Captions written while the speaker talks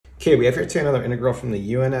Okay, we have here today another integral from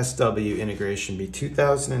the UNSW integration bee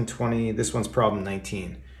 2020. This one's problem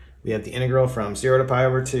 19. We have the integral from 0 to pi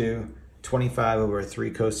over 2, 25 over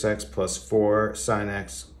 3 cos x plus 4 sine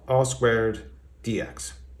x, all squared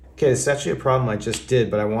dx. Okay, this is actually a problem I just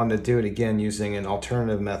did, but I wanted to do it again using an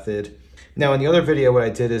alternative method. Now, in the other video, what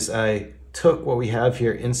I did is I took what we have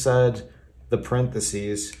here inside the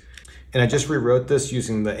parentheses, and I just rewrote this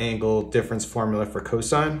using the angle difference formula for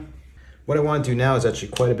cosine. What I want to do now is actually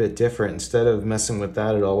quite a bit different. Instead of messing with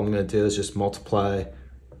that at all, what I'm going to do is just multiply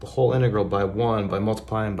the whole integral by 1 by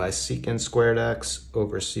multiplying by secant squared x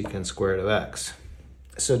over secant squared of x.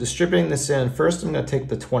 So distributing this in, first I'm going to take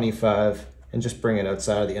the 25 and just bring it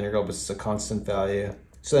outside of the integral, but it's a constant value.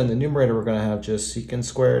 So in the numerator, we're going to have just secant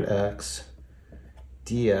squared x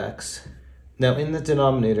dx. Now in the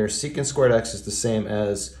denominator, secant squared x is the same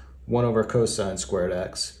as 1 over cosine squared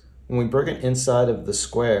x. When we bring it inside of the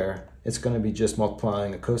square, it's going to be just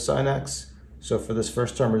multiplying a cosine x. So for this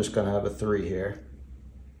first term, we're just going to have a 3 here.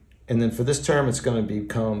 And then for this term, it's going to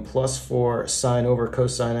become plus 4 sine over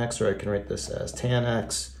cosine x, or I can write this as tan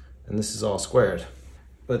x, and this is all squared.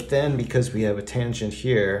 But then because we have a tangent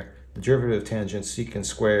here, the derivative of tangent secant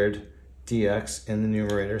squared dx in the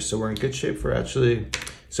numerator, so we're in good shape for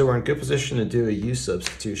we're in good position to do a u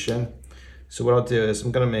substitution. So what I'll do is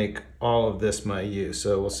I'm going to make all of this my u.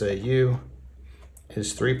 So we'll say u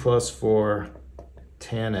is 3 plus 4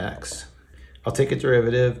 tan x. I'll take a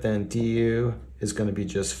derivative, then du is going to be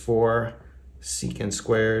just 4 secant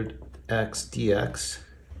squared x dx.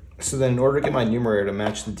 So then in order to get my numerator to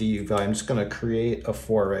match the du value, I'm just going to create a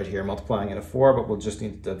 4 right here, multiplying in a 4, but we'll just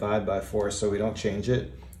need to divide by 4 so we don't change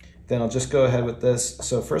it. Then I'll just go ahead with this.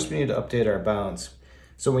 So first we need to update our bounds.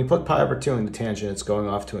 So when we put pi over 2 in the tangent, it's going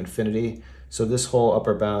off to infinity. So this whole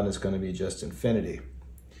upper bound is going to be just infinity.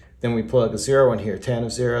 Then we plug a 0 in here, tan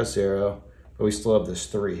of 0 is 0, but we still have this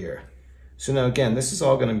 3 here. So now again, this is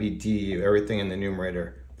all going to be du, everything in the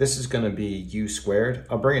numerator. This is going to be u squared.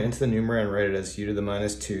 I'll bring it into the numerator and write it as u to the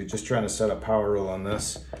minus 2, just trying to set a power rule on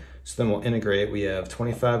this. So then we'll integrate. We have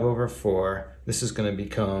 25 over 4. This is going to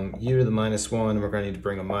become u to the minus 1, and we're going to need to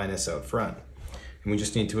bring a minus out front. And we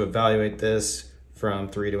just need to evaluate this from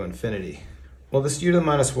 3 to infinity. Well, this u to the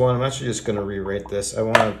minus 1, I'm actually just going to rewrite this. I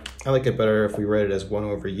like it better if we write it as 1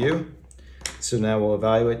 over u. So now we'll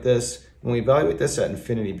evaluate this. When we evaluate this at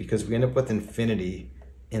infinity, because we end up with infinity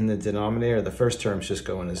in the denominator, the first term's just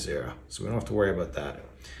going to 0. So we don't have to worry about that.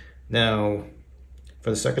 Now,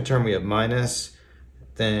 for the second term, we have minus.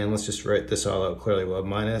 Then let's just write this all out clearly. We'll have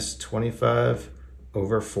minus 25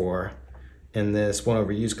 over 4. And this 1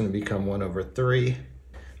 over u is going to become 1 over 3.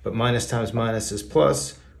 But minus times minus is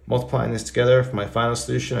plus. Multiplying this together for my final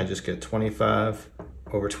solution, I just get 25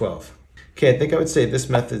 over 12. Okay, I think I would say this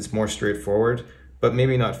method's more straightforward, but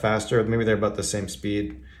maybe not faster. Maybe they're about the same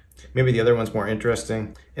speed. Maybe the other one's more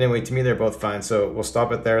interesting. Anyway, to me, they're both fine, so we'll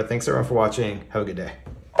stop it there. Thanks everyone for watching. Have a good day.